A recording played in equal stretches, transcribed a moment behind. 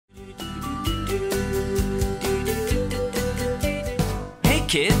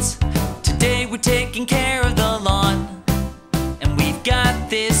kids. Today we're taking care of the lawn, and we've got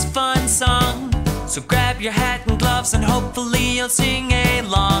this fun song. So grab your hat and gloves and hopefully you'll sing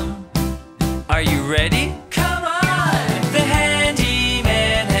along. Are you ready? Come on! The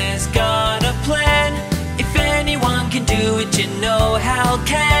handyman has got a plan. If anyone can do it, you know Hal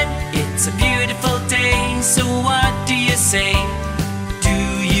can. It's a beautiful day, so what do you say? Do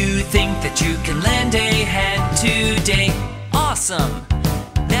you think that you can lend a hand today? Awesome!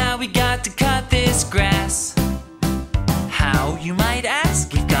 Now we got to cut this grass. How, you might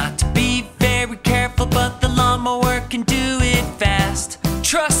ask? We've got to be very careful, but the lawnmower can do it fast.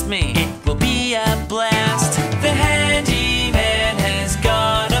 Trust me, it will be a blast. The handyman has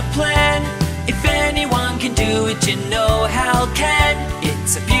got a plan. If anyone can do it, you know Hal can.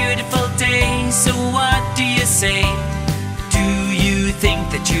 It's a beautiful day, so what do you say? Do you think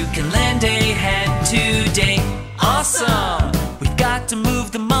that you can lend a hand today? Awesome! We've got to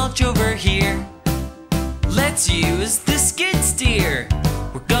move the mulch over here. Let's use the skid steer.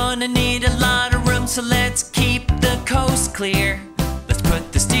 We're gonna need a lot of room, so let's keep the coast clear. Let's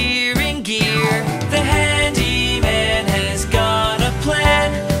put the steering gear. The handyman has got a plan.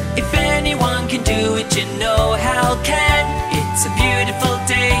 If anyone can do it, you know Hal can. It's a beautiful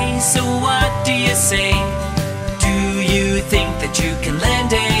day, so what do you say? Do you think that you can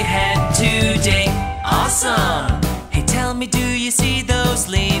lend a hand today? Awesome! Hey, tell me, do you see those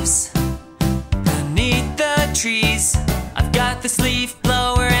leaves beneath the trees? I've got this leaf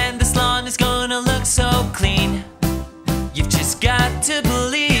blower and this lawn is gonna look so clean. You've just got to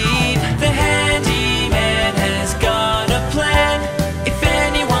believe. The handyman has got a plan. If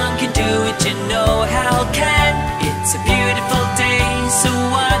anyone can do it, you know Hal can. It's a beautiful day, so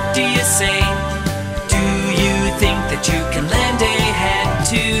what do you say? Do you think that you can lend a hand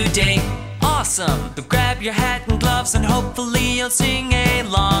today? Awesome! So grab your hat and gloves and hopefully you'll sing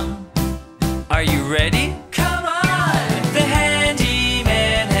along. Are you ready? Come on! The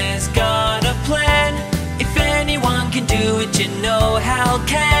handyman has got a plan. If anyone can do it, you know Hal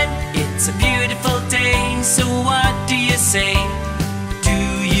can. It's a beautiful day, so what do you say? Do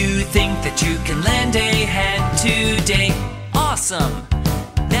you think that you can lend a hand today? Awesome!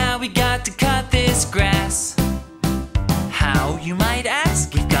 Now we got to cut this grass. How, you might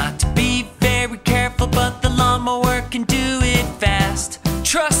ask? We've got to be very careful, but the lawnmower can do it fast.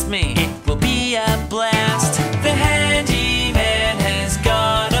 Trust me, it will be a blast. The handyman has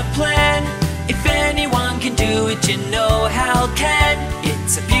got a plan. If anyone can do it, you know Hal can.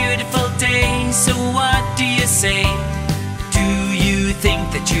 It's a beautiful day, so what do you say? Do you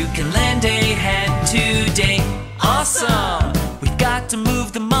think that you can lend a hand today? Awesome! We've got to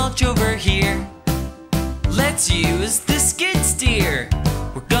move the mulch over here. Let's use the skid steer.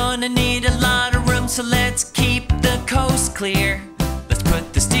 We're gonna need a lot of room, so let's keep the coast clear. Let's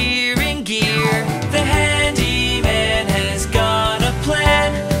put the steering gear. The handyman has got a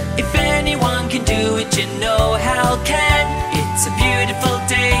plan. If anyone can do it, you know Hal can. It's a beautiful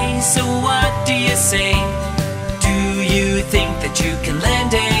day, so what do you say? Do you think that you can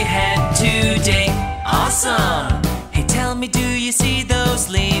lend a hand today? Awesome! Hey, tell me, do you see those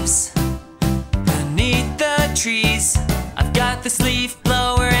leaves beneath the trees? I've got this leaf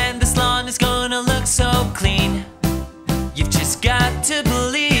blower and this lawn is gonna look so clean. You've just got to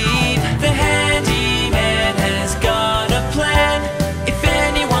believe. The handyman has got a plan. If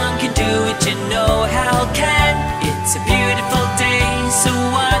anyone can do it, you know Hal can. It's a beautiful